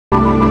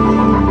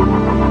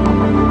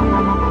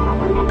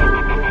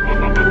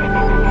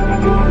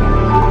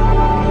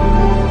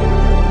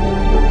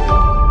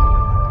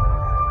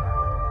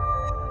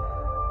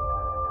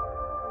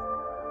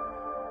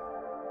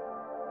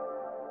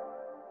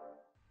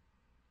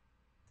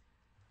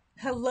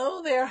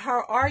Hello there.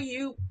 How are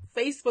you,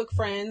 Facebook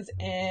friends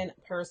and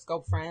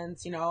Periscope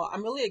friends?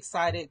 I'm really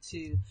excited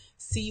to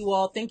see you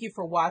all. Thank you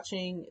for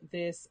watching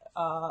this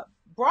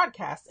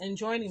broadcast and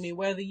joining me.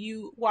 Whether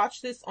you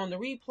watch this on the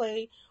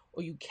replay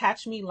or you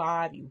catch me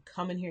live, you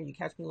come in here and you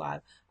catch me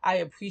live. I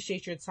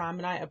appreciate your time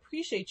and I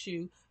appreciate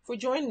you for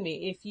joining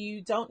me. If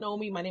you don't know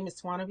me, my name is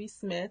Tawana V.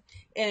 Smith,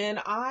 and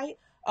I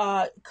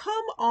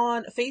come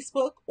on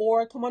Facebook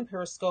or come on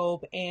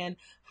Periscope. And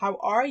how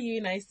are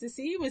you? Nice to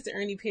see you, Mr.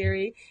 Ernie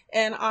Perry.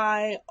 And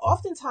I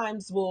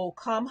oftentimes will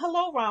come,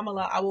 hello,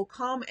 Ramala. I will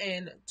come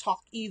and talk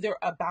either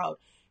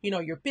about,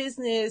 your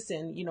business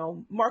and,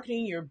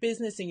 marketing your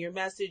business and your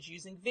message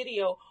using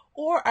video,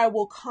 or I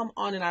will come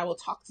on and I will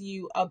talk to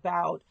you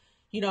about,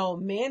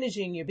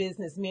 managing your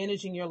business,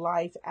 managing your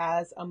life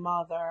as a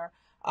mother,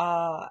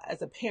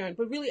 as a parent,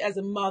 but really as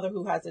a mother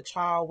who has a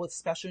child with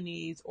special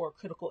needs or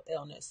critical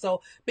illness.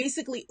 So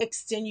basically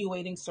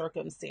extenuating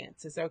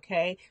circumstances,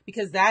 okay?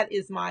 Because that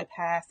is my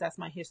past, that's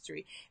my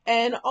history.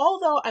 And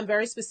although I'm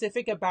very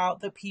specific about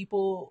the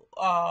people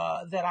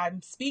that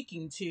I'm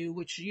speaking to,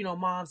 which,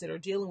 moms that are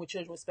dealing with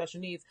children with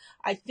special needs,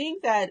 I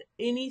think that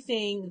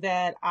anything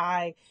that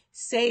I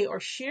say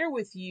or share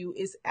with you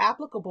is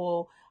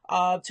applicable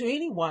to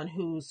anyone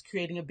who's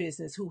creating a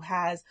business, who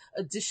has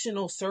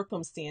additional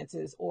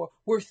circumstances, or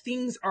where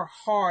things are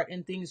hard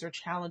and things are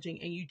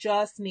challenging and you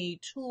just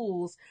need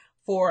tools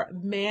for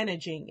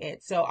managing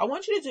it. So I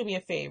want you to do me a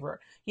favor,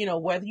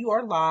 whether you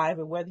are live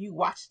or whether you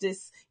watch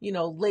this,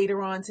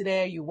 later on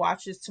today or you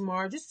watch this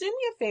tomorrow, just do me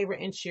a favor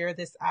and share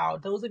this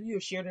out. Those of you who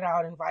shared it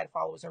out and invited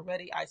followers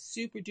already, I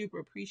super duper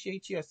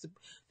appreciate you. I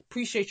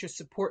appreciate your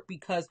support,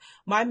 because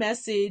my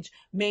message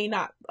may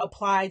not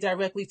apply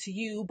directly to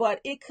you,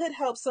 but it could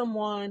help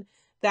someone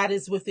that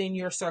is within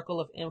your circle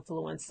of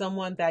influence,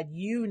 someone that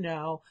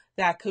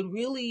that could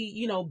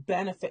really,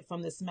 benefit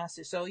from this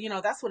message. So,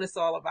 that's what it's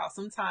all about.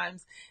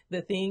 Sometimes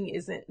the thing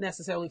isn't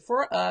necessarily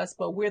for us,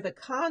 but we're the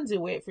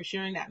conduit for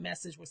sharing that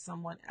message with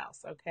someone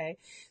else. Okay.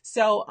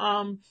 So,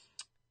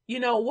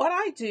 what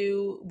I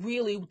do,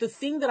 really, the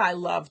thing that I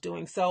love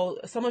doing. So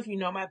some of you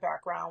know my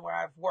background, where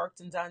I've worked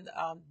and done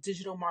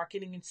digital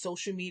marketing and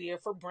social media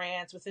for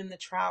brands within the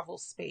travel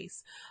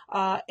space.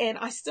 And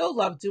I still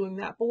love doing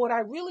that. But what I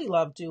really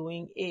love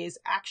doing is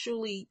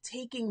actually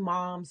taking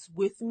moms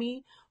with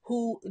me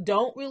who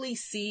don't really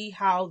see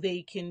how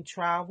they can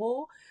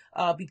travel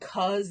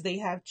because they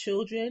have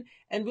children,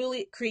 and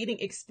really creating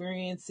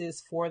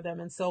experiences for them.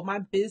 And so my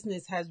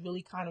business has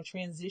really kind of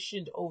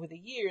transitioned over the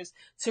years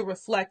to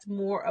reflect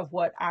more of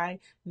what I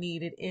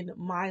needed in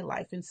my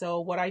life. And so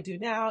what I do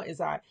now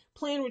is I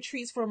plan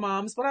retreats for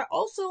moms, but I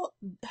also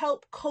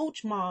help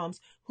coach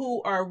moms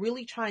who are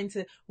really trying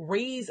to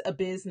raise a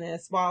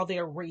business while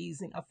they're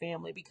raising a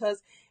family,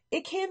 because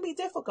it can be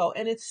difficult,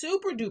 and it's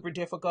super duper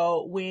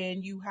difficult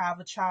when you have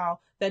a child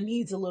that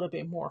needs a little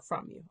bit more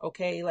from you.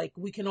 Okay. Like,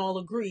 we can all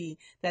agree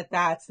that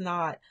that's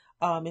not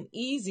an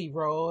easy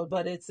road,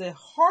 but it's a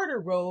harder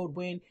road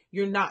when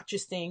you're not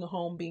just staying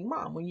home being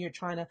mom, when you're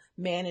trying to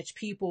manage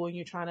people and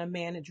you're trying to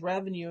manage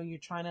revenue and you're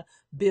trying to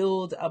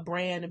build a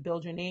brand and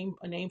build a name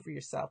for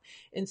yourself.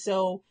 And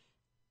so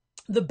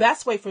the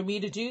best way for me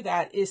to do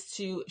that is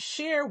to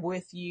share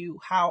with you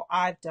how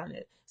I've done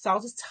it. So I'll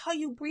just tell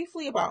you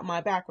briefly about my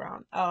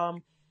background.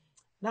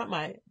 Not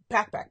my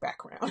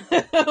background,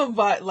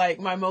 but like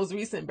my most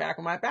recent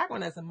background, my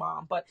background as a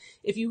mom. But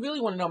if you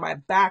really want to know my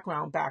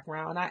background,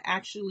 I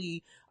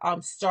actually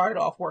started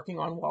off working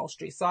on Wall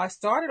Street. So I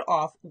started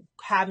off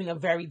having a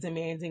very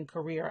demanding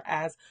career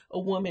as a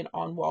woman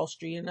on Wall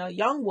Street and a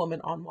young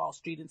woman on Wall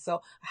Street. And so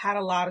I had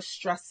a lot of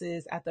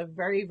stresses at the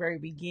very, very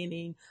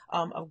beginning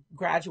of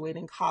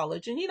graduating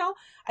college. And,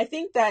 I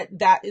think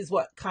that is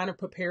what kind of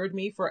prepared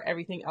me for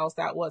everything else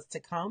that was to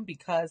come,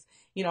 because,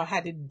 I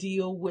had to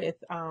deal with,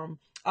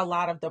 a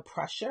lot of the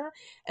pressure.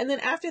 And then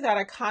after that,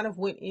 I kind of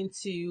went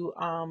into,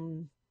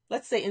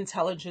 let's say,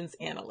 intelligence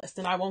analyst,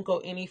 and I won't go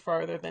any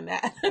further than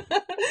that.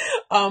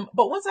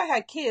 But once I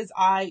had kids,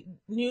 I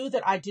knew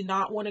that I did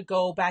not want to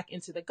go back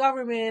into the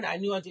government. I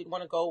knew I didn't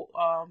want to go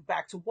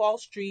back to Wall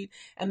Street,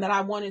 and that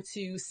I wanted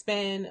to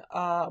spend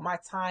my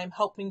time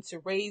helping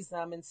to raise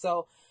them. And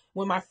so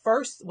when my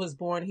first was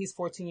born, he's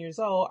 14 years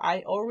old,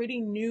 I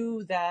already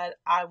knew that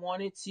I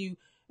wanted to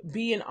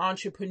be an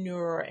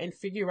entrepreneur and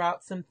figure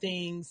out some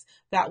things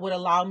that would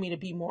allow me to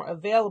be more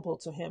available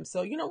to him.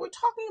 So, we're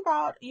talking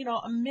about,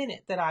 a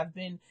minute that I've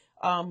been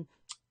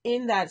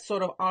in that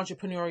sort of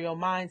entrepreneurial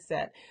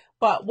mindset.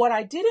 But what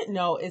I didn't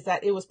know is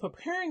that it was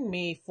preparing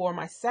me for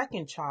my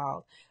second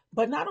child.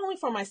 But not only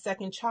for my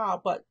second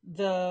child, but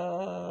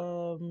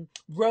the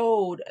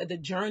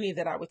journey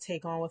that I would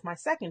take on with my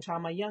second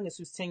child, my youngest,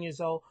 who's 10 years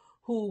old,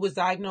 who was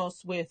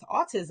diagnosed with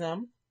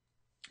autism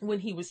when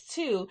he was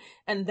 2,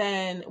 and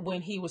then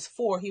when he was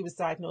 4 he was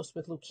diagnosed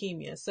with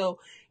leukemia. So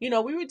we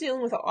were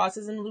dealing with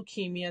autism and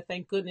leukemia.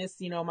 Thank goodness,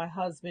 my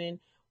husband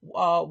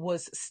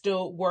was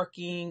still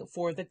working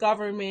for the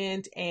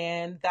government,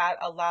 and that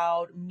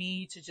allowed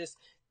me to just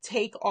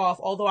take off,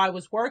 although I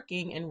was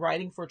working and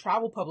writing for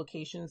travel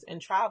publications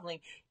and traveling,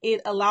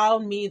 it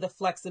allowed me the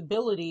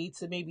flexibility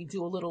to maybe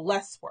do a little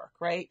less work,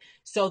 right?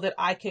 So that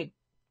I could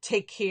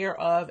take care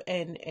of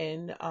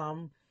and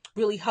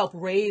really help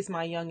raise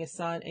my youngest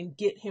son and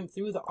get him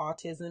through the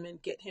autism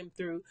and get him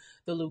through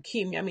the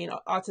leukemia. I mean,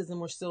 autism,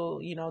 we're still,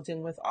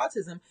 dealing with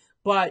autism,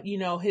 but,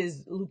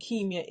 his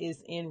leukemia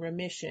is in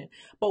remission.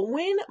 But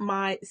when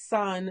my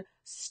son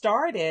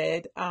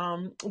started,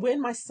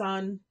 when my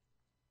son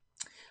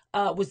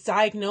was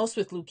diagnosed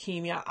with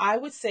leukemia, I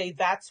would say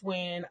that's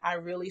when I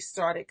really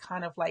started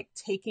kind of like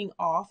taking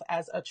off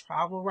as a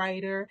travel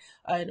writer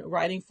and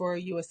writing for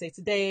USA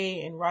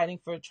Today and writing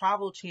for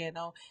Travel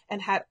Channel,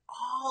 and had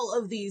all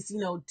of these,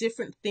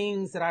 different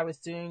things that I was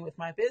doing with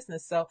my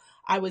business. So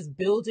I was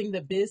building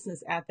the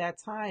business at that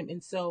time.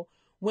 And so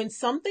when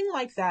something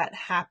like that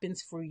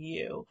happens for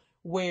you,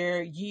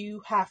 where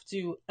you have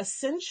to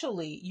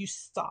essentially, you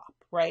stop,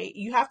 right?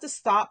 You have to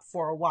stop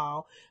for a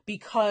while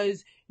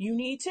because you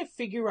need to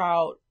figure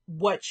out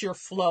what your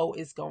flow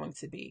is going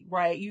to be,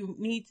 right? You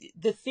need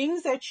the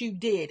things that you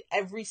did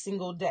every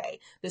single day,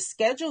 the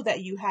schedule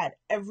that you had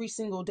every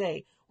single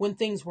day when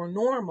things were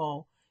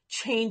normal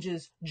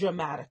changes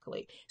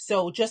dramatically.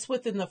 So just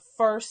within the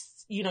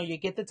first, you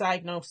get the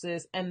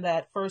diagnosis and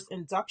that first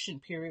induction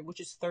period,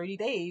 which is 30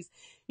 days,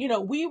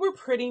 we were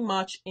pretty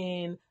much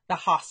in the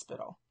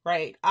hospital,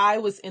 right? I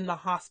was in the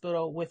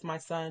hospital with my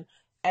son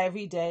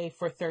every day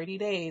for 30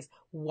 days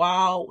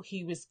while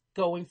he was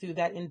going through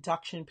that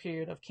induction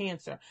period of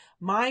cancer.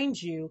 Mind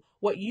you,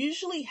 what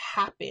usually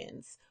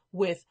happens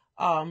with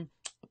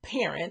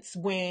parents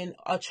when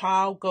a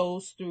child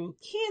goes through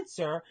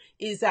cancer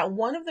is that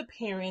one of the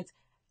parents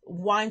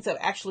winds up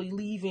actually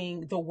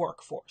leaving the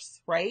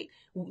workforce, right?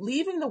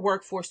 Leaving the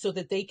workforce so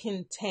that they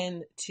can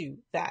tend to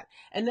that.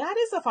 And that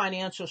is a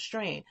financial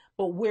strain.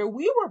 But where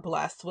we were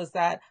blessed was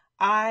that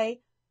I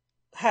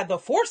had the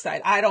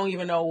foresight. I don't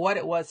even know what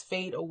it was,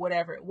 fate or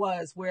whatever it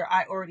was, where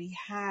I already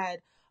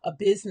had a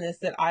business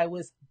that I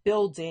was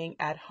building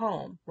at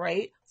home,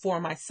 right?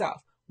 For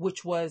myself,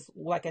 which was,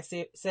 like I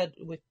said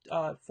with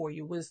for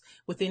you, was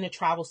within a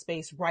travel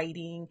space,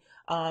 writing,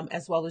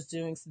 as well as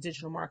doing some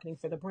digital marketing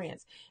for the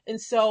brands. And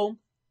so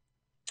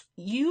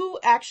you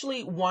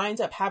actually wind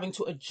up having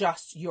to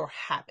adjust your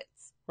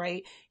habits,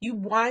 right? You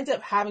wind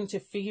up having to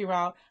figure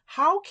out,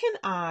 how can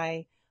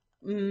I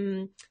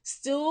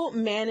still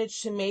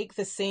manage to make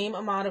the same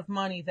amount of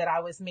money that I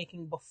was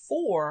making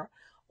before,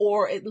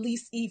 or at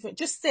least even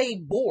just stay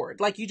bored.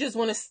 Like you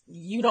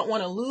don't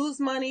want to lose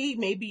money.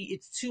 Maybe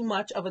it's too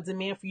much of a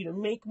demand for you to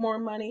make more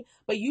money,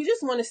 but you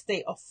just want to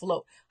stay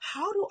afloat.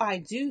 How do I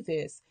do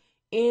this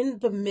in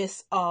the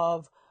midst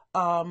of,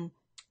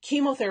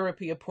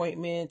 chemotherapy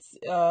appointments,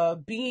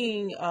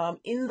 being,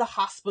 in the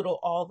hospital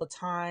all the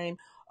time,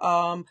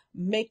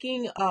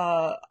 making,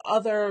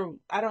 other,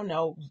 I don't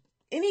know,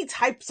 any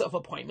types of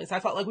appointments. I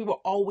felt like we were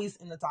always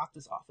in the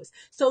doctor's office.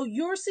 So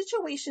your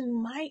situation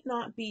might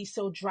not be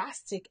so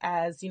drastic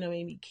as,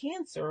 maybe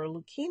cancer or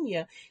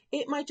leukemia.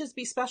 It might just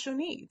be special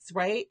needs,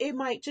 right? It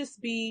might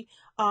just be,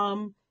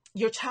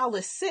 your child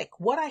is sick.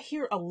 What I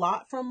hear a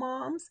lot from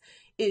moms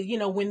is,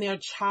 when their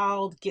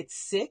child gets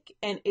sick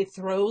and it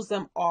throws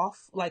them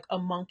off like a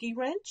monkey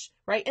wrench,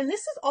 right? And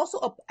this is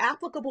also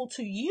applicable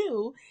to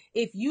you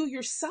if you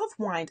yourself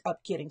wind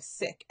up getting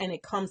sick and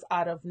it comes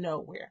out of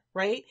nowhere,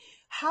 right?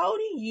 How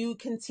do you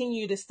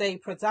continue to stay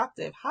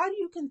productive? How do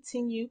you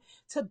continue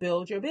to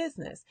build your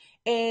business?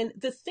 And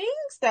the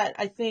things that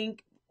I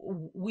think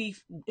we,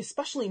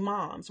 especially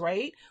moms,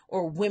 right?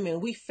 Or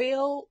women, we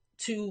fail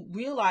to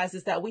realize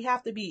is that we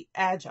have to be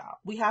agile.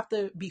 We have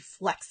to be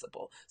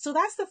flexible. So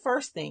that's the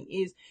first thing,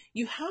 is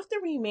you have to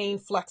remain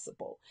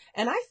flexible.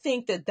 And I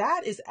think that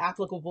that is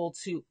applicable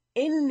to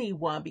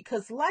anyone,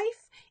 because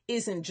life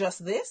isn't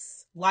just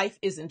this. Life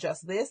isn't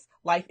just this.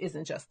 Life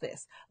isn't just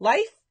this.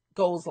 Life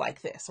goes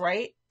like this,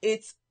 right?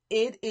 It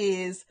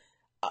is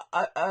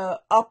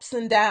ups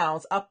and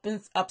downs,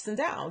 ups and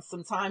downs.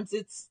 Sometimes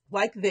it's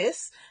like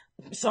this.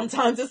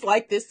 Sometimes it's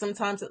like this.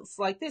 Sometimes it's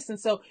like this. And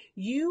so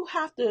you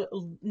have to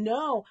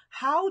know,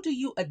 how do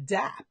you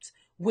adapt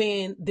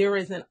when there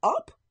is an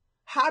up?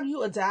 How do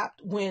you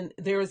adapt when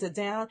there is a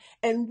down?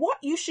 And what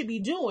you should be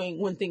doing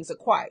when things are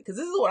quiet? Because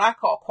this is what I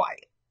call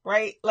quiet,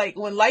 right? Like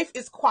when life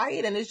is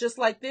quiet and it's just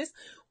like this,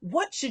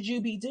 what should you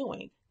be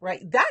doing,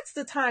 right? That's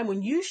the time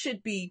when you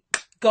should be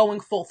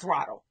going full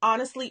throttle,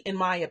 honestly, in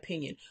my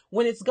opinion.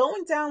 When it's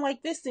going down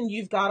like this, then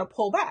you've got to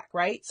pull back,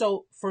 right?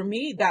 So for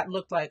me, that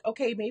looked like,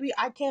 okay, maybe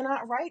I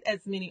cannot write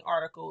as many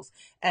articles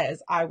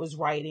as I was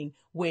writing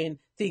when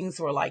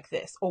things were like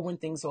this, or when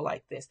things were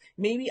like this.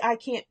 Maybe I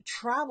can't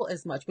travel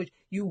as much, but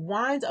you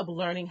wind up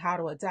learning how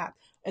to adapt.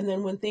 And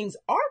then when things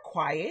are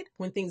quiet,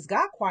 when things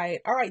got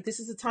quiet, all right, this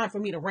is the time for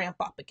me to ramp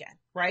up again,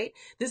 right?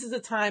 This is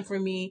the time for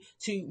me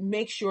to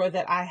make sure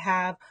that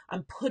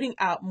I'm putting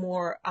out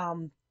more,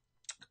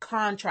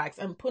 contracts.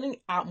 I'm putting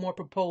out more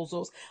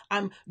proposals.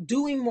 I'm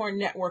doing more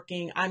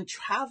networking. I'm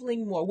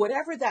traveling more,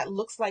 whatever that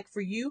looks like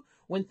for you.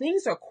 When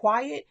things are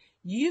quiet,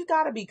 you've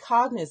got to be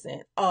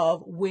cognizant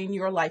of when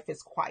your life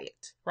is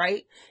quiet,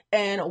 right?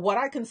 And what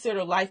I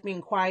consider life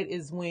being quiet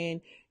is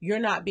when you're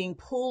not being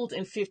pulled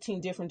in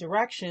 15 different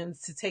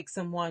directions to take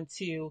someone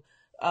to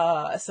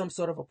some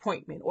sort of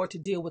appointment, or to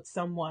deal with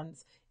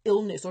someone's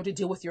illness, or to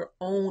deal with your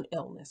own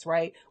illness,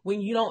 right? When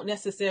you don't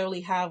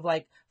necessarily have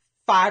like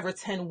 5 or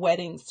 10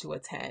 weddings to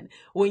attend,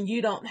 when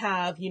you don't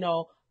have,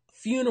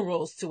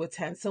 funerals to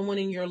attend, someone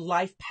in your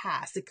life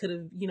passed. It could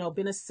have,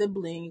 been a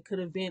sibling, it could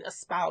have been a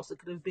spouse, it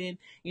could have been,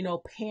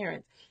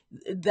 parents.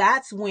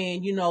 That's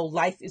when,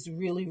 life is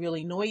really,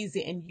 really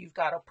noisy, and you've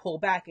got to pull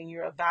back, and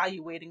you're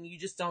evaluating. You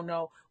just don't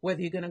know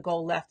whether you're going to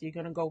go left, or you're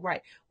going to go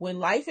right. When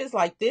life is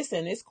like this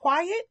and it's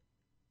quiet,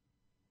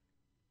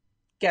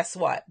 guess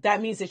what?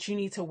 That means that you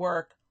need to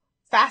work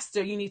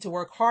faster. You need to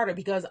work harder,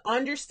 because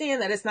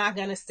understand that it's not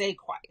going to stay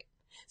quiet.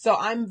 So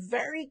I'm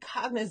very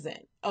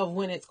cognizant of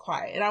when it's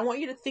quiet. And I want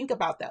you to think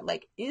about that.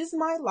 Like, is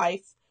my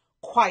life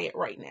quiet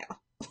right now?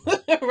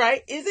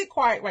 Right? Is it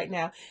quiet right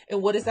now?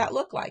 And what does that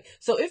look like?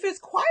 So if it's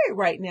quiet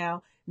right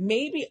now,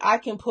 maybe I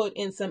can put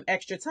in some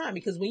extra time,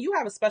 because when you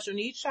have a special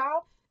needs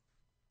child,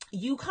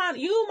 you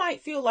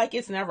might feel like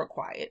it's never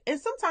quiet. And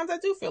sometimes I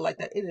do feel like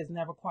that it is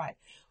never quiet.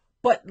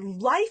 But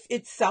life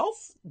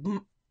itself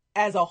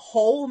as a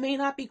whole may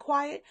not be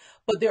quiet,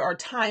 but there are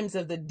times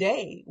of the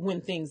day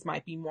when things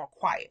might be more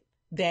quiet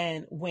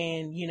than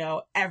when,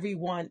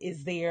 everyone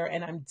is there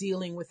and I'm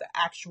dealing with the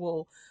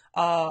actual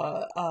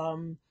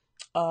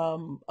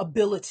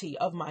ability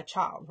of my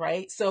child,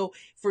 right? So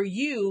for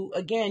you,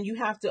 again, you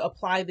have to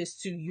apply this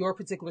to your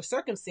particular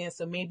circumstance.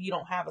 So maybe you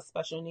don't have a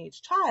special needs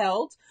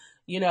child,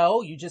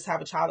 you just have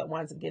a child that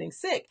winds up getting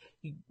sick.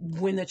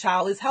 When the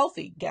child is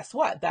healthy, guess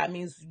what? That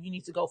means you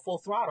need to go full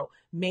throttle.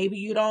 Maybe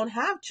you don't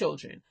have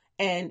children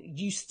and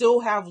you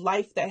still have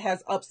life that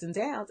has ups and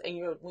downs, and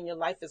when your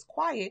life is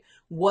quiet,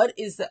 what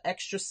is the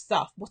extra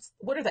stuff?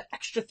 What are the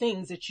extra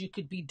things that you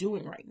could be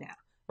doing right now?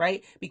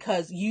 Right?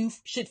 Because you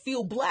should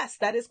feel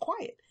blessed that it's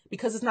quiet,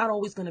 because it's not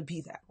always going to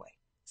be that way.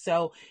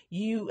 So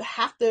you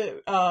have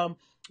to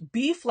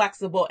be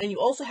flexible, and you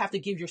also have to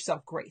give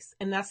yourself grace.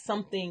 And that's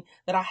something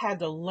that I had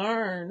to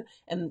learn,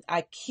 and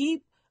I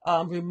keep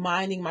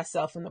reminding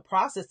myself in the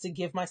process to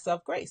give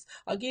myself grace.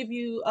 I'll give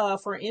you,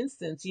 for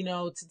instance,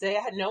 today I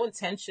had no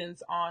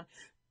intentions on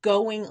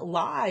going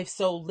live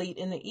so late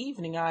in the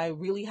evening. I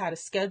really had a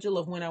schedule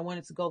of when I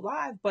wanted to go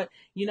live, but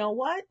you know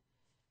what?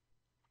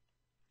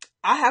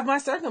 I have my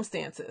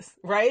circumstances,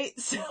 right?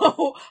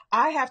 So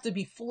I have to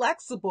be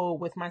flexible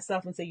with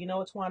myself and say,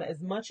 Tawana,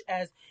 as much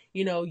as,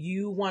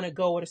 you want to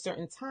go at a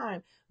certain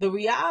time, the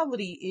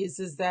reality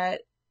is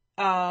that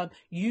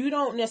you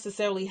don't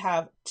necessarily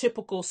have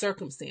typical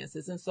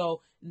circumstances. And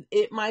so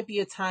it might be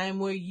a time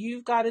where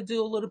you've got to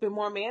do a little bit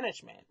more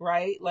management,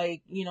 right?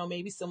 Like,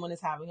 maybe someone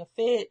is having a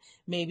fit.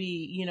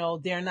 Maybe,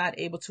 they're not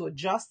able to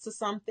adjust to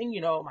something,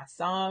 both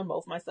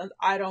my sons,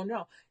 I don't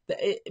know.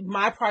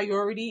 My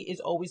priority is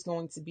always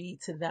going to be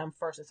to them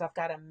first. And so I've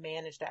got to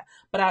manage that.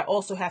 But I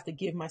also have to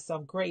give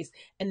myself grace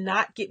and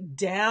not get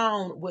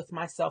down with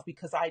myself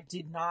because I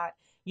did not,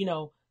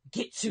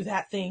 get to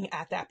that thing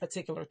at that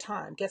particular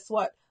time. Guess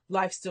what?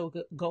 Life still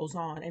goes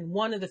on. And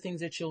one of the things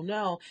that you'll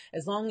know,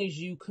 as long as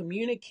you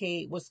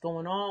communicate what's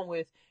going on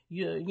with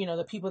you,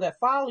 the people that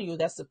follow you,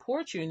 that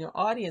support you in your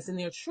audience, and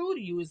they're true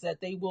to you, is that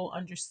they will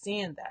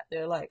understand that.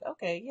 They're like,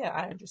 okay, yeah,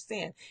 I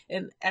understand.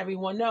 And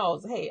everyone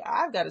knows, hey,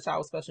 I've got a child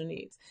with special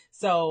needs.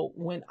 So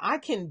when I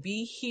can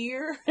be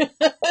here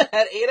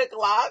at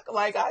 8:00,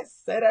 like I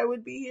said I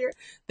would be here,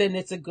 then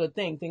it's a good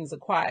thing. Things are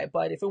quiet.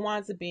 But if it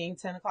winds up being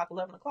 10 o'clock,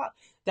 11 o'clock,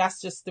 that's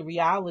just the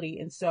reality.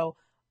 And so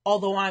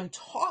although I'm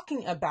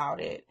talking about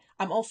it,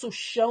 I'm also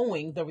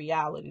showing the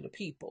reality to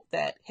people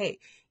that, hey,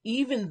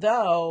 even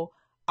though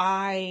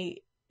I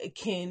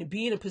can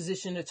be in a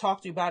position to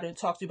talk to you about it and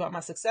talk to you about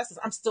my successes,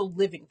 I'm still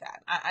living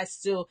that. I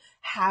still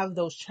have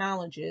those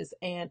challenges,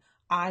 and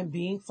I'm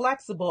being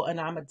flexible and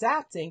I'm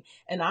adapting,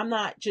 and I'm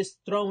not just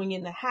throwing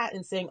in the hat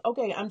and saying,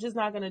 okay, I'm just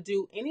not going to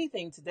do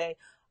anything today.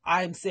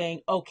 I'm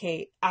saying,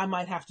 okay, I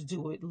might have to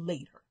do it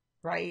later,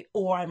 right?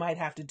 Or I might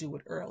have to do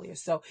it earlier.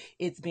 So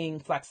it's being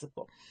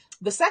flexible.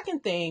 The second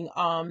thing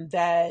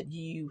that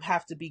you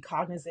have to be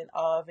cognizant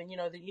of, and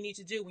that you need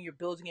to do when you're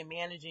building and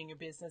managing your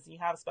business and you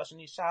have a special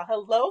needs child,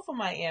 hello from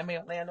Miami,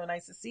 Orlando,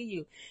 nice to see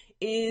you,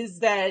 is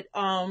that,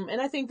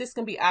 and I think this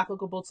can be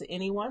applicable to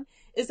anyone,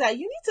 is that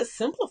you need to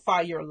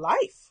simplify your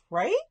life,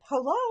 right?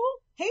 Hello.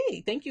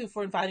 Hey, thank you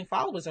for inviting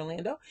followers,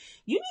 Orlando.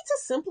 You need to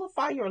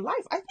simplify your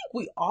life. I think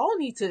we all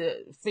need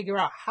to figure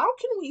out, how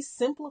can we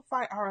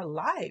simplify our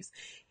lives?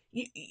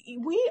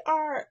 We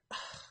are,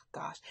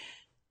 gosh,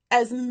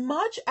 as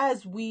much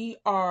as we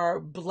are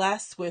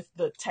blessed with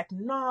the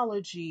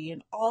technology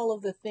and all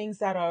of the things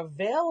that are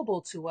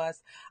available to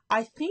us,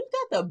 I think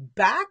that the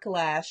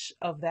backlash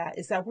of that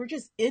is that we're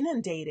just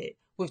inundated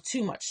with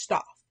too much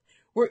stuff.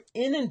 We're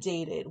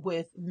inundated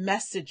with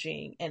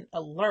messaging and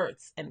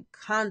alerts and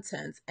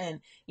content and,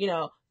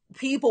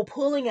 people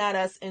pulling at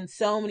us in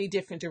so many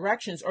different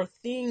directions, or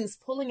things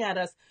pulling at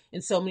us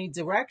in so many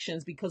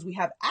directions because we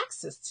have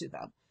access to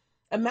them.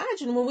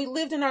 Imagine when we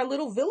lived in our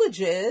little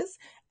villages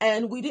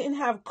and we didn't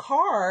have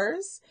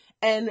cars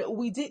and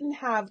we didn't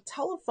have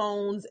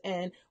telephones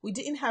and we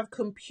didn't have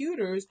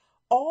computers.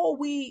 All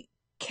we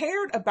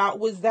cared about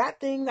was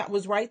that thing that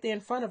was right there in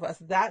front of us,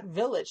 that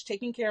village,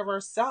 taking care of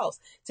ourselves,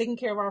 taking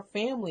care of our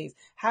families,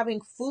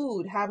 having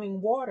food,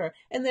 having water.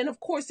 And then, of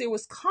course, there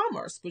was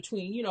commerce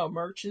between,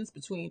 merchants,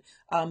 between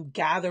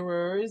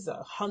gatherers,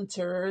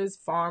 hunters,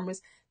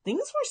 farmers.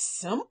 Things were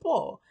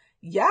simple.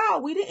 Yeah,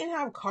 we didn't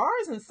have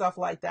cars and stuff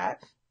like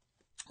that.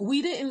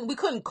 We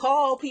couldn't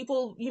call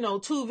people,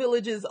 two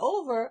villages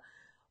over.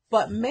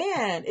 But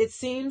man, it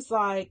seems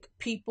like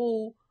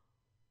people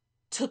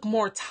took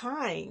more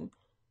time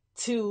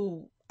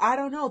to, I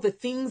don't know, the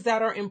things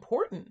that are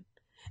important.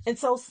 And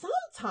so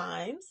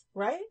sometimes,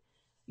 right?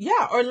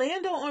 Yeah,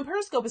 Orlando on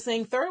Periscope is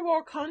saying third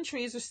world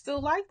countries are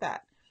still like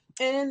that.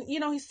 And,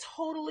 he's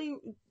totally,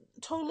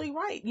 totally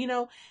right.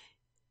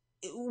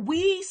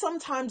 We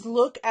sometimes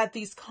look at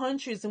these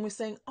countries and we're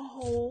saying,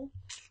 oh,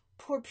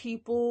 poor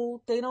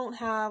people, they don't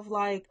have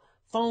like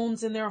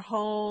phones in their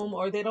home,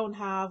 or they don't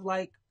have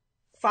like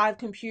 5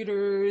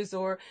 computers,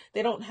 or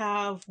they don't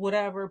have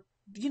whatever.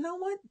 You know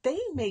what? They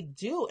make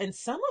do. And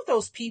some of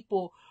those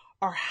people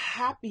are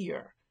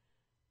happier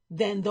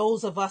than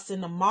those of us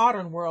in the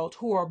modern world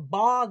who are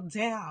bogged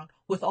down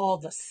with all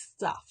the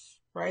stuff,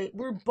 right?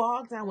 We're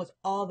bogged down with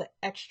all the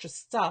extra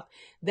stuff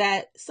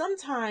that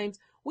sometimes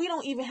we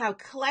don't even have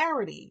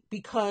clarity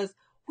because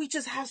we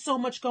just have so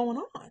much going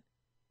on,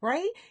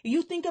 right?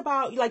 You think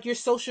about like your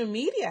social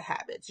media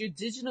habits, your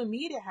digital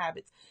media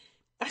habits.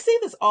 I say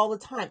this all the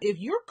time. If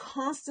you're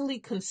constantly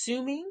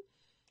consuming,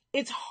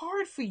 it's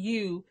hard for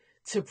you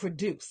to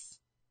produce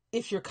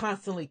if you're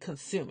constantly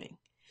consuming.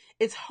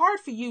 It's hard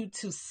for you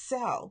to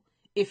sell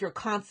if you're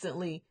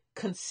constantly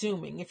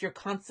consuming, if you're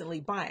constantly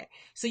buying.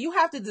 So you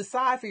have to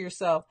decide for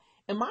yourself,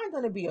 am I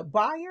going to be a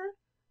buyer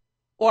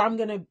or I'm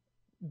going to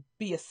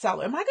be a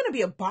seller? Am I going to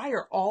be a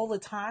buyer all the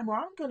time,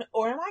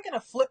 or am I going to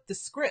flip the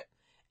script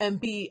and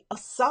be a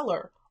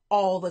seller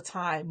all the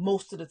time,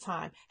 most of the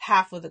time,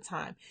 half of the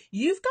time?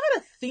 You've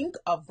got to think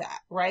of that,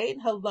 right?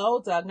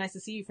 Hello, Doug. Nice to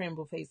see you,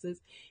 Rainbow Faces.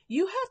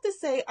 You have to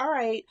say, all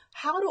right,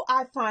 how do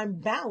I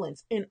find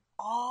balance in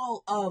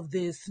all of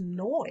this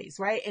noise,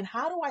 right? And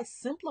how do I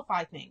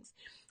simplify things?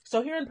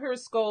 So here in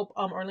Periscope,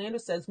 Orlando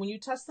says, when you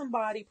touch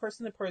somebody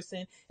person to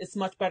person, it's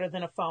much better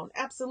than a phone.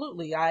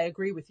 Absolutely. I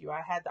agree with you.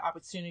 I had the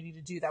opportunity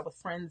to do that with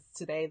friends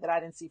today that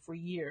I didn't see for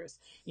years,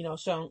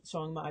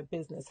 showing my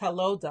business.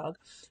 Hello, Doug.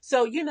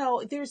 So,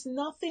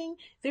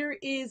 there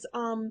is,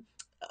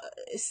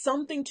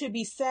 something to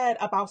be said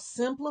about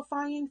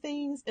simplifying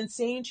things and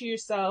saying to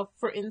yourself,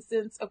 for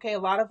instance, okay, a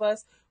lot of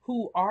us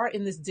who are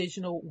in this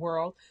digital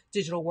world,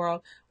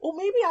 well,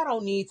 maybe I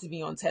don't need to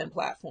be on 10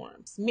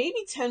 platforms.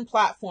 Maybe 10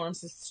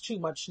 platforms is too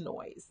much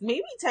noise.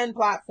 Maybe 10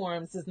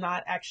 platforms does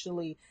not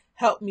actually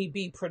help me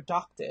be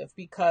productive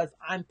because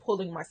I'm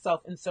pulling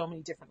myself in so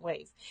many different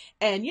ways.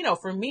 And,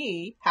 for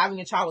me,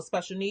 having a child with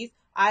special needs,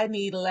 I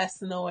need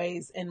less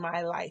noise in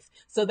my life.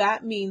 So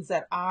that means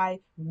that I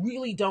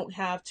really don't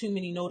have too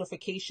many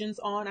notifications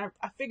on. I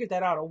figured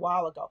that out a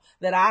while ago,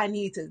 that I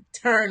need to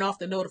turn off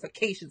the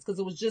notifications because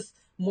it was just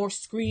more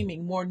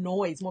screaming, more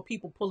noise, more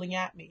people pulling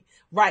at me.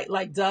 Right.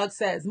 Like Doug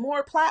says,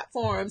 more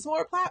platforms,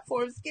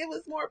 give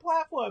us more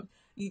platforms.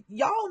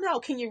 Y'all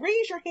know, can you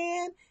raise your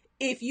hand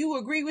if you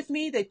agree with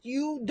me that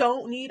you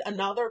don't need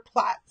another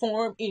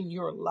platform in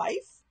your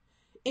life?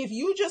 If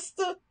you just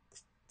stick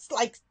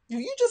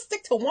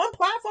to one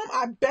platform,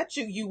 I bet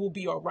you will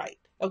be all right.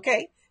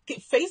 Okay.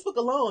 Facebook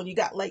alone, you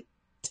got like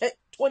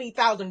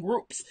 20,000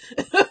 groups.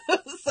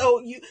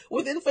 So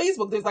within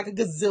Facebook, there's like a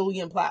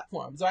gazillion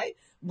platforms, right?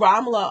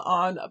 Ramla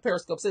on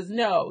Periscope says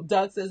no.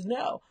 Doug says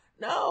no.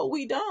 No,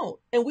 we don't.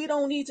 And we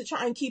don't need to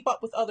try and keep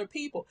up with other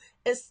people,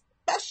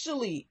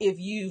 especially if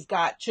you've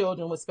got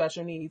children with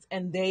special needs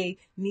and they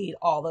need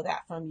all of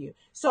that from you.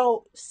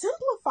 So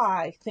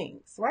simplify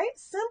things, right?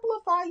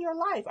 Simplify your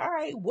life. All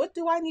right, what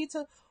do I need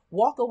to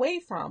walk away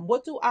from?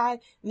 What do I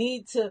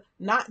need to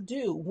not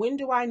do? When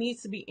do I need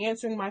to be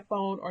answering my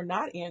phone or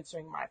not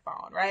answering my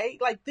phone, right?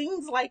 Like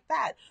things like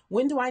that.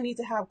 When do I need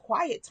to have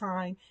quiet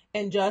time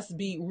and just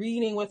be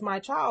reading with my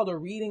child or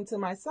reading to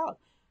myself?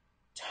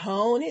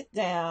 Tone it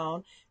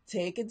down,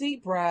 take a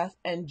deep breath,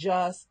 and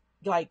just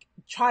like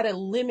try to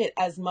limit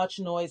as much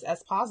noise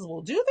as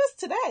possible. Do this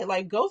today.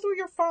 Like go through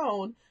your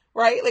phone,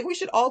 right? Like we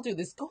should all do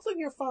this. Go through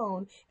your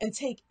phone and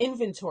take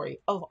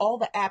inventory of all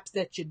the apps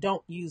that you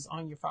don't use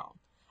on your phone.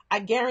 I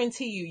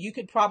guarantee you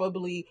could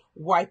probably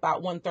wipe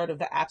out 1/3 of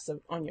the apps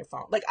on your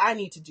phone. Like I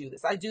need to do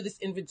this. I do this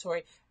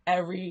inventory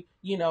every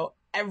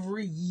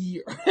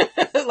year.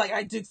 Like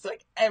I do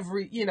like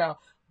every,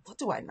 what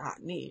do I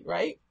not need,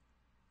 right?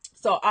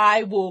 So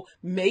I will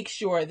make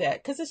sure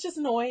that, because it's just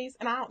noise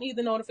and I don't need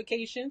the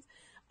notifications.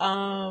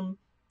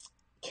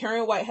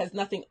 Karen White has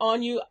nothing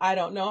on you. I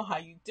don't know how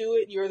you do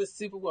it. You're the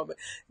superwoman.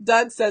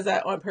 Doug says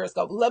that on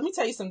Periscope. Let me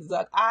tell you something,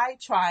 Doug. I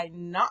try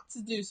not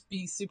to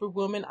be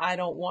superwoman. I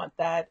don't want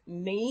that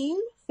name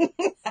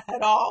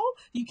at all.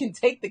 You can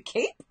take the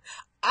cape.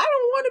 I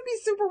don't want to be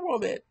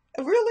superwoman.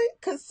 Really?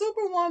 Because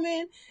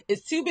superwoman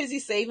is too busy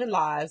saving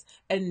lives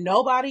and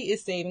nobody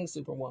is saving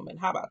superwoman.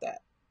 How about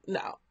that?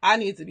 No, I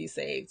need to be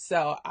saved.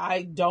 So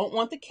I don't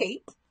want the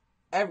cape.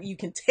 You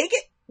can take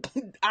it,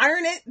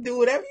 iron it, do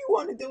whatever you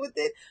want to do with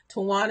it.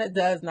 Tawana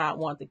does not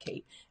want the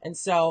cape. And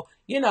so,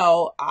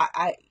 I'll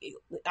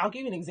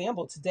give you an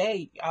example.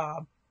 Today, I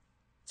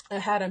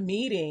had a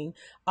meeting,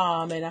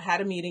 and I had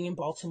a meeting in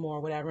Baltimore,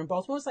 or whatever. And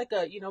Baltimore was like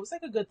it was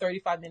like a good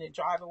 35-minute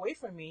drive away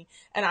from me.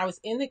 And I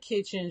was in the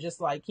kitchen, just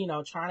like,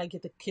 trying to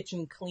get the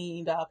kitchen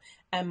cleaned up.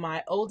 And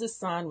my oldest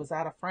son was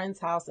at a friend's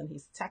house and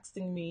he's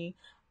texting me.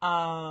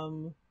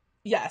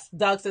 Yes,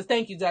 Doug says,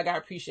 thank you, Doug. I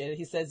appreciate it.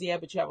 He says, yeah,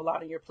 but you have a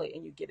lot on your plate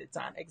and you get it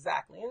done.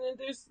 Exactly. And then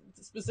there's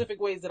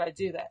specific ways that I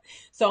do that.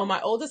 So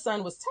my oldest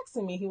son was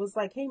texting me. He was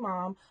like, hey,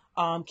 Mom,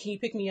 can you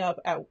pick me up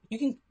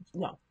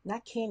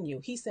not can you?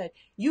 He said,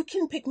 you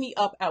can pick me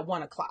up at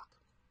 1:00.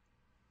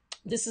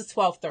 This is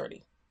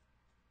 12:30.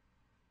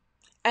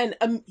 And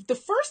the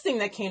first thing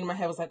that came to my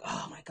head was like,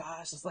 oh my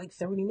gosh, it's like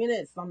 30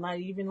 minutes. I'm not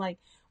even like,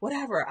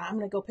 whatever. I'm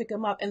going to go pick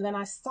him up. And then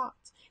I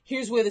stopped.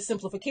 Here's where the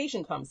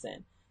simplification comes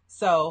in.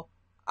 So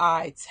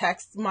I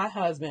text my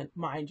husband,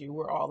 mind you,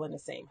 we're all in the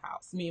same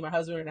house. Me and my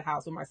husband are in the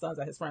house with my son's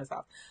at his friend's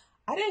house.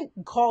 I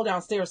didn't call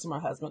downstairs to my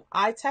husband.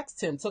 I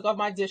texted him, took off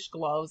my dish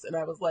gloves, and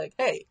I was like,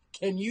 hey,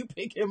 can you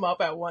pick him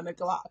up at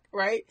 1:00?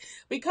 Right?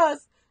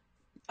 Because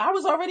I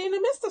was already in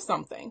the midst of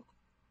something.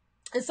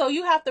 And so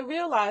you have to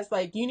realize,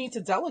 like, you need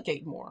to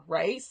delegate more,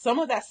 right? Some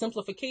of that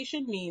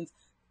simplification means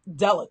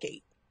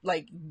delegate.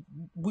 Like,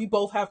 we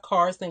both have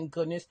cars, thank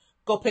goodness.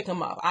 Go pick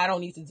them up. I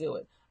don't need to do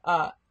it.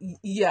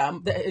 Yeah,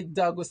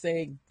 Doug was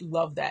saying,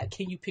 love that.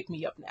 Can you pick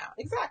me up now?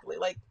 Exactly.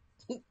 Like,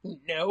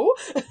 no,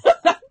 I'm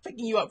not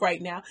picking you up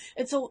right now.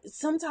 And so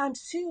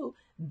sometimes too,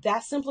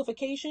 that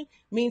simplification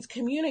means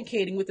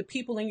communicating with the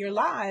people in your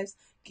lives,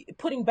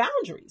 putting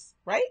boundaries,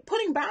 right?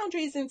 Putting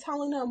boundaries and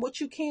telling them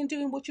what you can do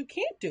and what you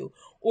can't do,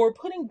 or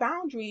putting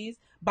boundaries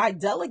by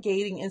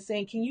delegating and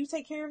saying, can you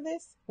take care of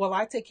this? Well,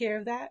 I take care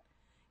of that.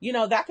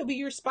 That could be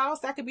your spouse.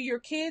 That could be your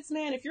kids,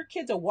 man. If your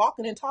kids are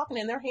walking and talking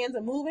and their hands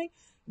are moving,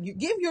 you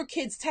give your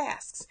kids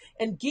tasks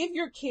and give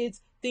your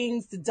kids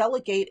things to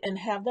delegate and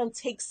have them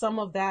take some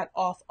of that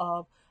off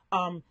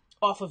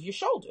of your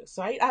shoulders,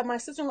 right? My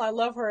sister-in-law, I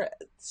love her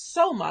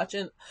so much.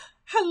 And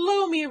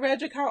hello, Mia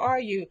Redrick, how are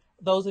you?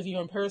 Those of you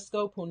in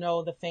Periscope who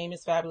know the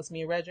famous, fabulous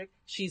Mia Redrick,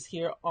 she's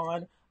here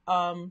on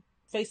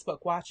Facebook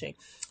watching.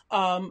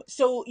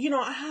 So,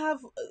 I have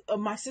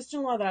my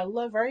sister-in-law that I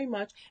love very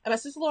much. And my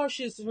sister-in-law,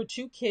 she has her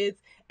 2 kids.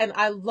 And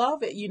I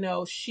love it.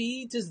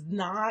 She does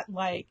not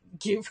like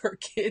give her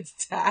kids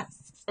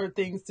tasks or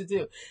things to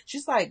do.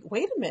 She's like,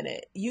 wait a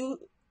minute,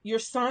 your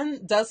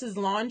son does his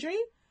laundry?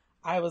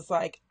 I was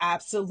like,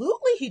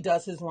 absolutely, he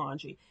does his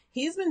laundry.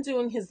 He's been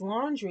doing his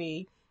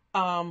laundry,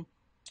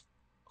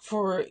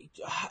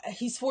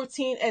 he's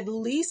 14, at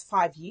least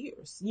 5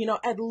 years,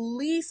 at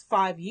least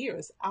 5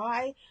 years.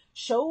 I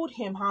showed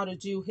him how to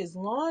do his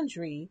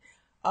laundry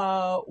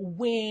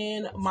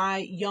when my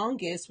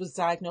youngest was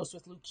diagnosed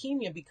with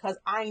leukemia, because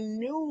I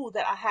knew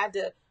that I had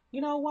to,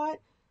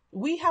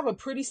 we have a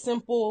pretty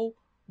simple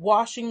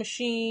washing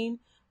machine,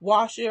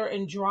 washer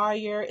and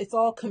dryer. It's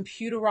all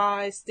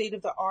computerized, state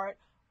of the art.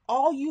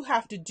 All you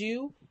have to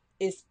do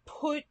is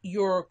put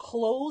your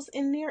clothes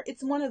in there.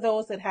 It's one of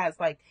those that has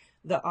like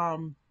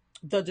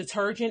the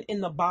detergent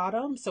in the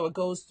bottom, so it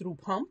goes through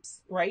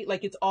pumps, right?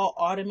 Like, it's all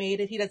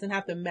automated. He doesn't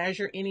have to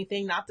measure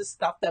anything, not the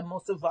stuff that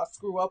most of us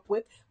grew up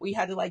with, where you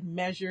had to like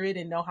measure it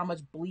and know how much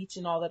bleach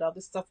and all that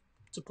other stuff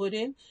to put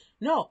in.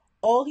 No,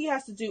 all he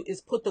has to do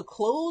is put the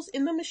clothes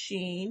in the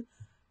machine,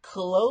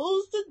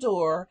 close the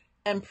door,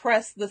 and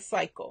press the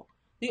cycle.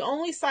 The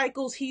only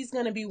cycles he's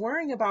going to be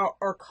worrying about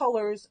are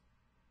colors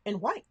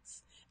and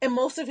whites. And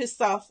most of his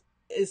stuff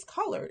is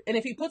colored. And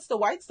if he puts the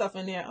white stuff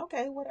in there,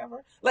 okay,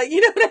 whatever. Like, you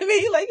know what I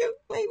mean? Like,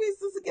 maybe it's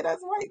just to get us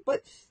white.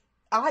 But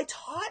I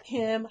taught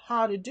him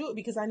how to do it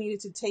because I needed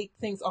to take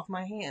things off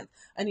my hands.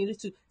 I needed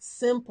to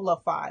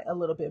simplify a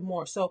little bit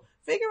more. So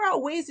figure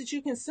out ways that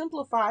you can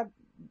simplify,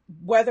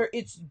 whether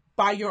it's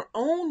by your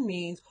own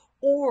means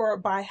or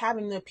by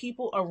having the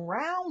people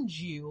around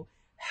you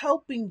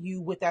helping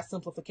you with that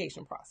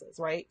simplification process,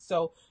 right?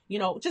 So,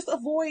 just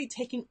avoid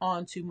taking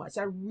on too much.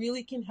 I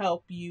really can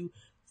help you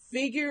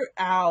figure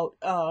out,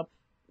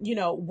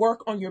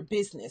 work on your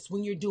business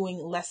when you're doing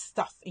less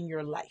stuff in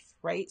your life,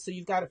 right? So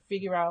you've got to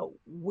figure out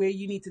where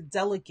you need to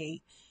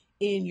delegate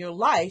in your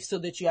life so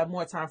that you have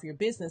more time for your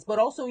business, but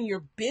also in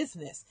your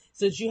business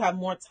so that you have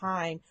more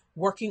time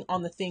working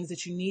on the things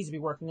that you need to be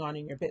working on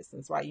in your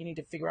business, right? You need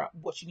to figure out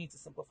what you need to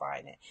simplify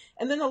in it.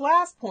 And then the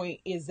last point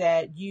is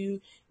that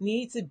you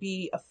need to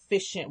be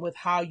efficient with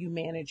how you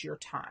manage your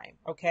time.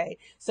 Okay.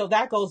 So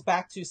that goes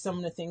back to some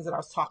of the things that I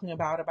was talking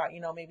about,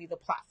 maybe the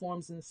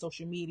platforms and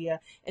social media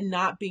and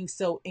not being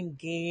so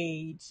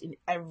engaged in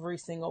every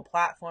single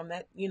platform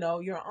that,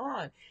 you're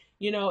on.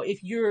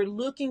 If you're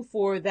looking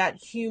for that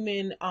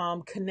human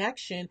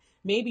connection,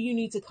 maybe you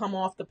need to come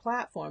off the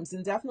platforms.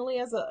 And definitely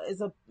as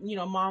a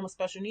mom of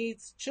special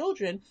needs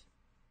children,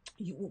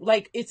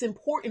 it's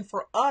important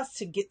for us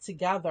to get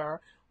together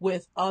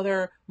with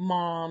other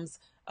moms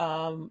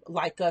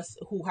like us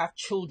who have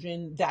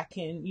children that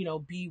can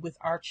be with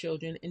our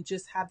children and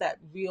just have that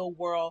real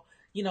world,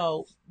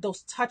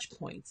 those touch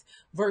points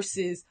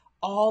versus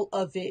all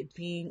of it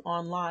being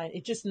online.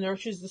 It just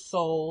nurtures the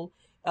soul.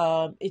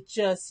 It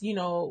just,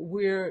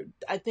 we're,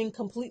 I think,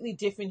 completely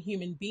different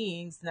human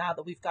beings now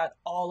that we've got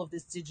all of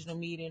this digital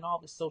media and all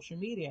this social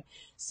media.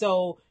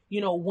 So,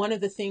 one of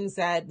the things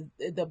that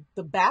the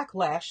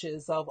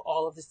backlashes of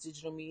all of this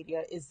digital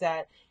media is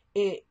that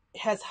it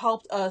has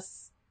helped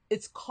us,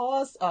 it's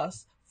caused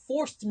us,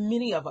 forced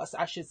many of us,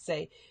 I should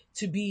say,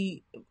 to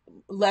be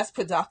less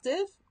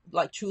productive,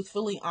 like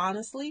truthfully,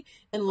 honestly,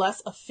 and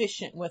less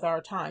efficient with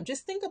our time.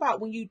 Just think about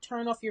when you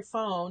turn off your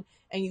phone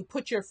and you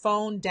put your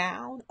phone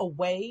down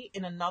away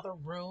in another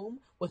room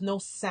with no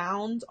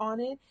sound on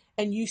it,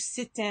 and you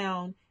sit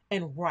down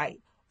and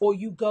write, or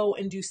you go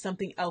and do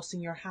something else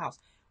in your house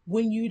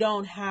when you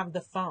don't have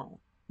the phone,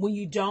 when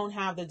you don't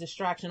have the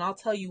distraction. I'll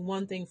tell you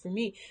one thing for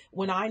me,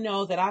 when I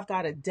know that I've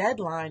got a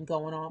deadline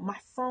going on, my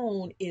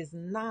phone is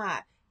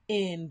not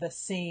in the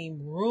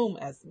same room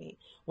as me.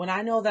 When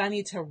I know that I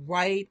need to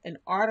write an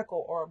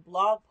article or a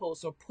blog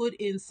post or put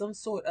in some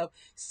sort of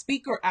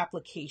speaker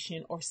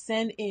application or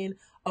send in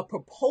a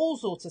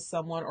proposal to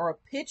someone or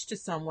a pitch to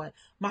someone,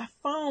 my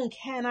phone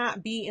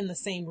cannot be in the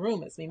same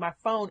room as me. My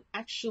phone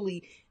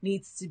actually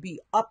needs to be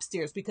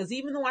upstairs, because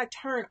even though I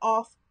turn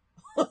off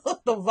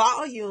the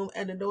volume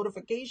and the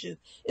notifications,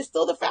 it's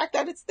still the fact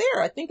that it's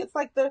there. I think it's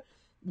like the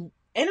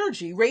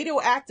energy,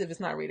 radioactive. It's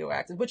not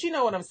radioactive, but you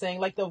know what I'm saying?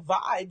 Like the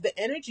vibe, the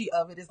energy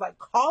of it is like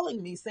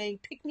calling me, saying,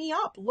 pick me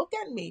up, look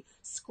at me,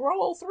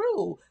 scroll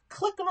through,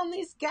 click on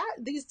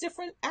these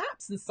different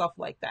apps and stuff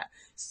like that.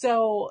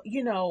 So,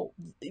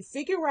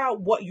 figure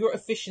out what your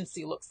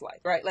efficiency looks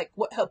like, right? Like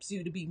what helps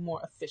you to be more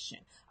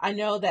efficient. I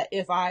know that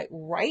if I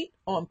write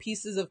on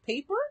pieces of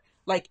paper,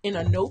 like in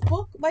a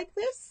notebook like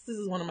this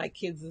is one of my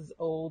kids'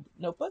 old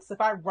notebooks.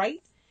 If I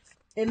write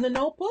in the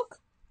notebook,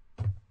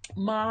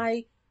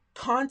 I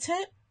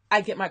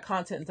get my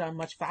content done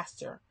much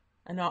faster.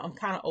 I know I'm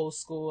kind of old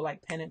school,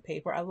 like pen and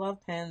paper. I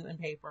love pen and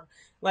paper.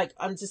 Like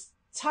I just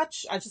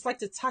like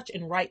to touch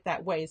and write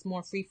that way. It's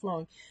more free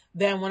flowing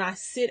than when I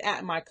sit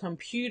at my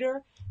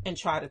computer and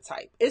try to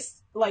type.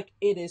 It's like,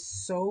 it is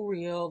so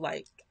real.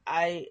 Like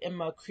I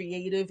am a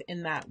creative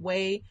in that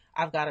way.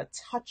 I've got to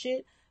touch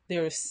it.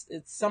 It's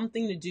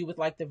something to do with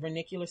like the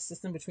vernacular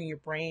system between your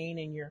brain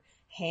and your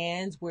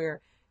hands,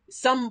 where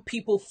some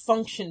people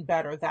function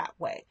better that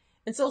way.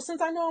 And so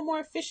since I know I'm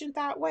more efficient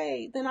that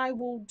way, then I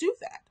will do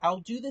that. I'll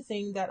do the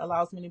thing that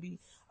allows me to be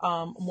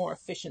more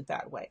efficient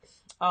that way.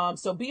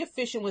 So be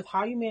efficient with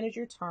how you manage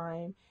your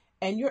time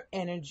and your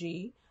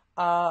energy,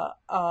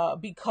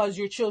 because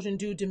your children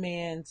do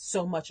demand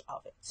so much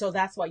of it. So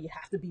that's why you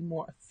have to be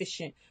more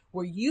efficient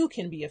where you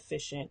can be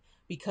efficient,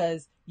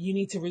 because you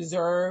need to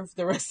reserve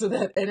the rest of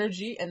that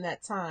energy and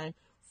that time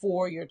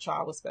for your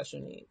child with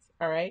special needs.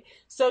 All right.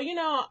 So,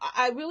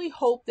 I really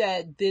hope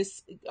that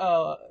this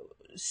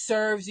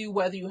serves you,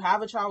 whether you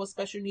have a child with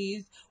special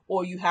needs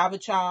or you have a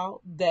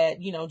child that,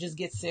 just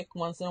gets sick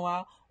once in a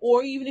while,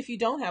 or even if you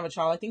don't have a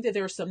child. I think that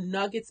there are some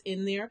nuggets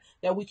in there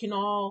that we can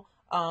all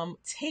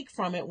take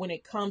from it when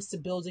it comes to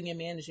building and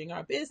managing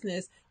our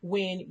business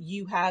when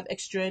you have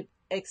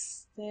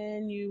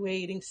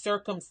extenuating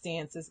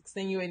circumstances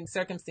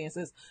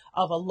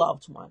of a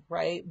loved one,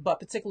 right? But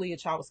particularly a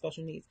child with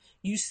special needs.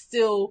 You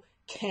still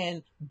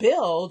can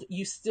build,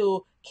 you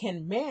still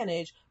can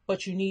manage,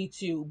 but you need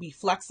to be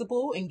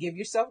flexible and give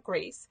yourself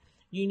grace.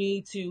 You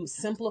need to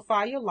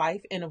simplify your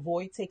life and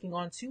avoid taking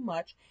on too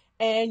much.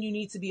 And you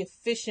need to be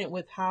efficient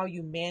with how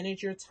you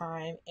manage your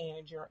time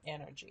and your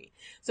energy.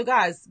 So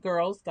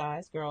girls,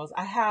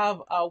 I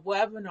have a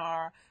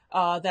webinar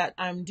that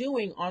I'm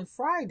doing on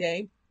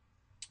Friday,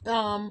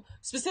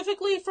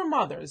 specifically for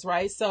mothers,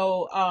 right?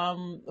 So,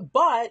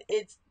 but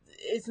it's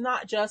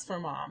not just for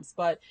moms,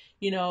 but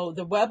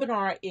the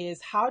webinar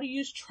is how to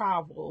use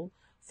travel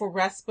for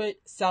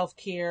respite,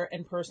 self-care,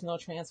 and personal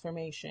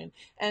transformation.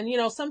 And,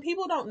 some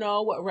people don't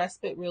know what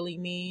respite really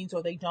means,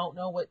 or they don't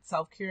know what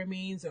self-care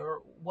means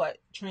or what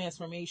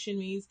transformation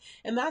means.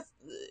 And that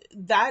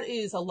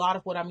is a lot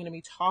of what I'm going to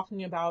be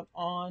talking about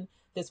on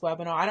this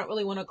webinar. I don't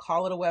really want to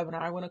call it a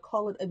webinar. I want to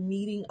call it a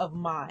meeting of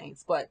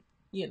minds, but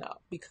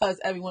because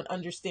everyone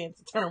understands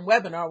the term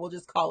webinar, we'll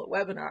just call it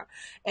webinar.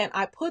 And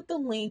I put the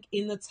link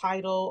in the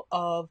title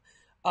of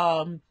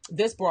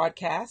this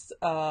broadcast,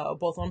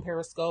 both on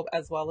Periscope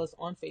as well as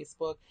on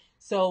Facebook.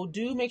 So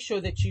do make sure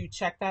that you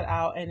check that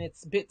out, and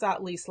it's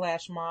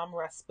bit.ly/mom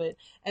respite,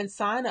 and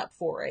sign up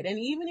for it. And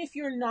even if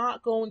you're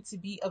not going to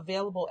be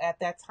available at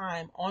that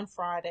time on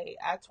Friday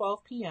at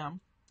 12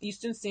 p.m.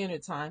 Eastern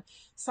Standard Time,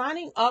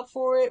 signing up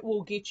for it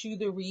will get you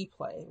the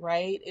replay,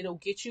 right? It'll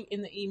get you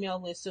in the email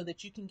list so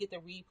that you can get the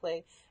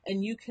replay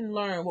and you can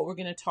learn what we're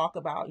going to talk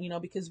about,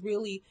 because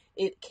really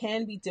it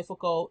can be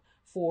difficult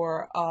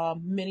for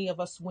many of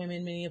us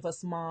women, many of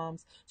us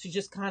moms, to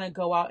just kind of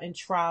go out and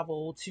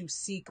travel to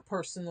seek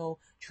personal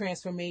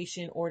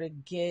transformation or to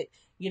get,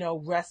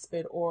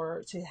 respite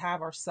or to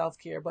have our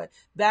self-care. But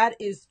that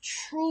is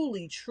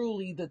truly,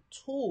 truly the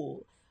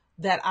tool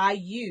that I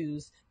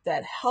use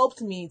that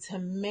helped me to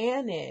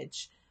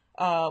manage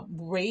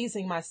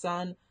raising my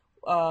son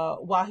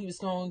while he was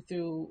going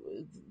through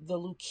the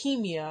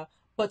leukemia,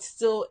 but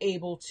still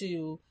able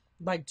to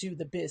like do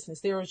the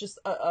business. There was just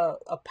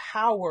a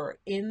power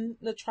in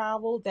the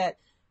travel that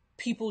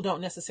people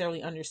don't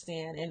necessarily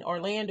understand. And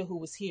Orlando, who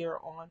was here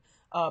on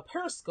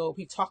Periscope,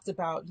 he talked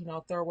about,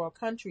 third world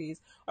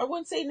countries. I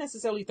wouldn't say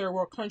necessarily third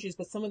world countries,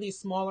 but some of these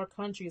smaller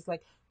countries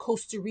like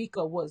Costa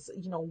Rica was,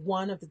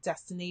 one of the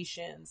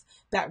destinations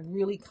that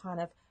really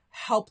kind of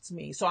helped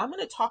me. So I'm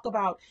going to talk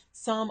about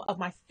some of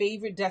my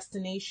favorite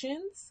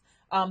destinations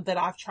that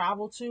I've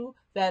traveled to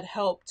that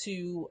help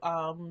to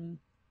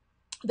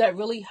that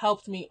really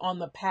helped me on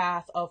the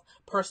path of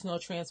personal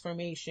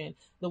transformation.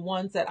 The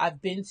ones that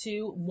I've been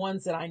to,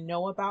 ones that I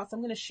know about. So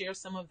I'm going to share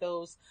some of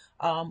those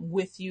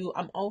with you.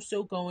 I'm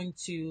also going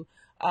to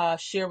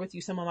share with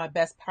you some of my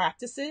best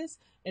practices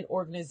and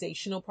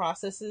organizational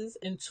processes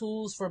and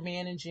tools for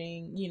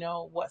managing,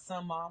 what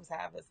some moms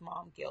have as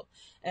mom guilt.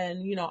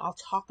 And, I'll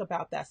talk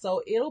about that.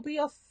 So it'll be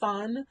a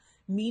fun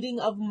meeting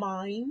of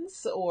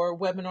minds or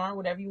webinar,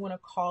 whatever you want to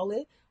call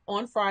it,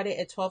 on Friday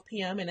at 12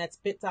 p.m. and that's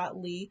bit.ly/mom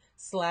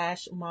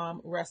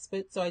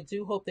respite. So I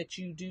do hope that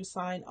you do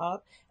sign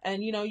up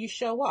and, you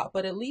show up,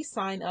 but at least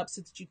sign up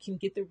so that you can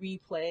get the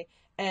replay.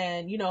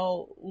 And,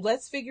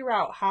 let's figure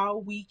out how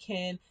we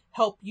can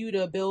help you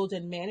to build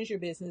and manage your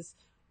business.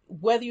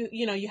 Whether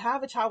you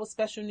have a child with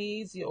special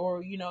needs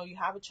or, you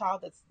have a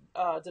child that's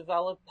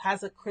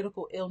has a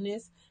critical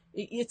illness,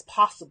 it's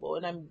possible.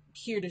 And I'm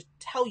here to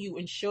tell you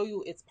and show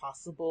you it's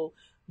possible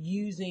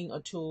using a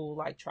tool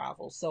like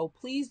travel. So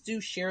please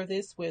do share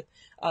this with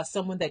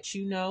someone that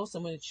you know,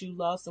 someone that you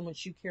love, someone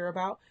that you care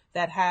about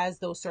that has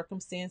those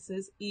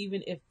circumstances,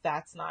 even if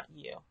that's not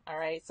you. All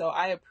right. So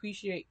I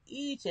appreciate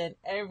each and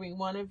every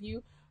one of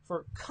you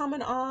for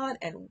coming on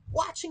and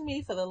watching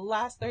me for the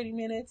last 30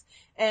 minutes.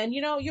 And,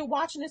 you're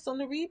watching this on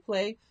the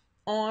replay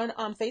on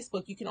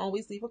Facebook. You can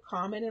always leave a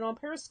comment, and on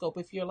Periscope,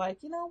 if you're like,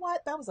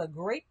 what, that was a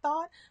great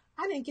thought,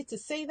 I didn't get to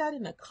say that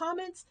in the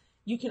comments,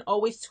 you can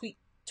always tweet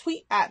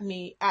at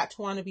me at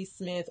Tawana B.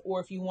 Smith,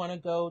 or if you want to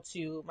go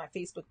to my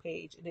Facebook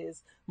page, it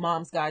is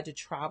Mom's Guide to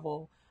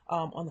Travel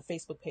on the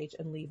Facebook page,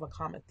 and leave a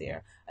comment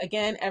there.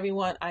 Again,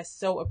 everyone, I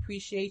so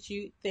appreciate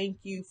you. Thank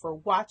you for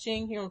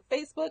watching here on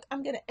Facebook.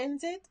 I'm going to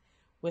end it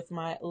with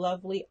my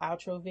lovely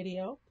outro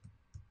video.